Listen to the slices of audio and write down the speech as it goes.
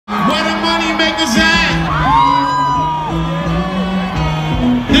makers at?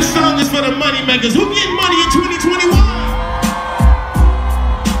 This song is for the money makers. Who getting money in 2021?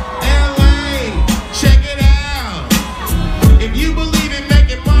 LA, check it out. If you believe in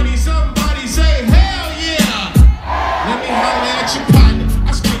making money, somebody say hell yeah. Let me holler at your partner.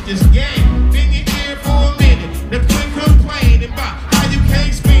 I spit this game. Been in your ear for a minute. Now quit complaining about how you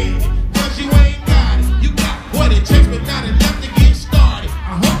can't spend it. Cause you ain't got it. You got what it takes, but not enough to get started.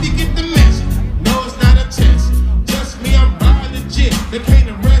 I hope you get the message. No, it's not a test. Just me, I'm riding legit. They can't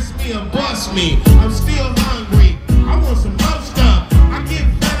arrest me or bust me. I'm still hungry. I want some more stuff. I get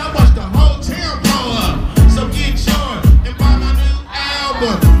fed. I watch the whole town blow up. So get yours and buy my new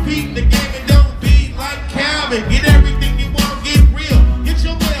album. Beat the game and don't be like Calvin. Get everything you want, get real. Get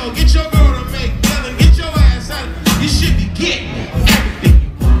your mail, get your girl to make Gettin. Get your ass out. You should be getting everything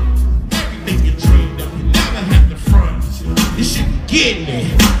you want. Everything you dreamed of. You never have to front. You should be getting it.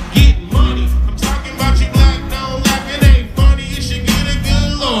 Getting money. I'm talking about you black, don't laugh. It ain't funny. You should get a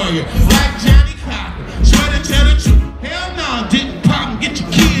good lawyer. Like Johnny Cocker. Swear to tell the truth. Hell no, didn't pop. Get your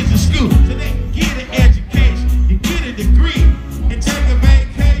kids in school so they can get an education. You get a degree and take a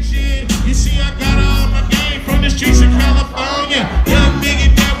vacation. You see, I got all my game from the streets of California. Young nigga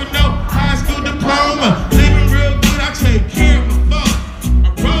there with no high school diploma. Living real good, I take care of my folks. I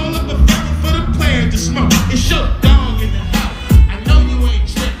roll up a feather for the players to smoke. It's your dog in the house. I know you ain't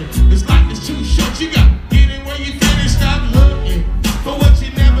tripping. It's like it's too short. You got to get in where you finish. Stop looking for what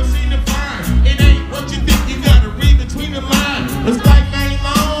you never seen to find. It ain't what you think. You got to read between the lines. It's life ain't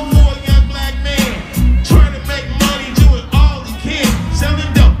long for a young black man trying to make money, doing all he can.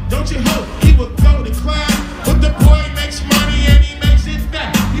 Selling dope. Don't you hope he would go to class? But the boy makes money and he makes it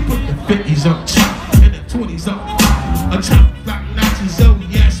back. He put the 50s on top and the 20s on top. Black Nazis, oh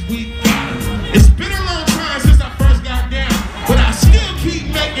yes, we got it. It's been a long time since I first got down, but I still keep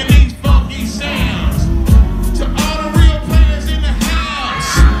making these funky sounds. To all the real players in the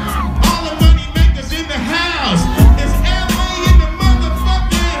house, all the money makers in the house. It's LA in the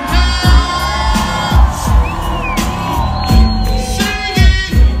motherfucking house. Sing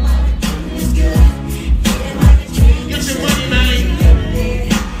it. Get your money, man.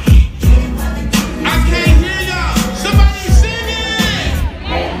 I can't hear y'all. Somebody sing it.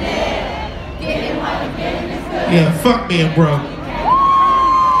 Yeah, fuck me, bro.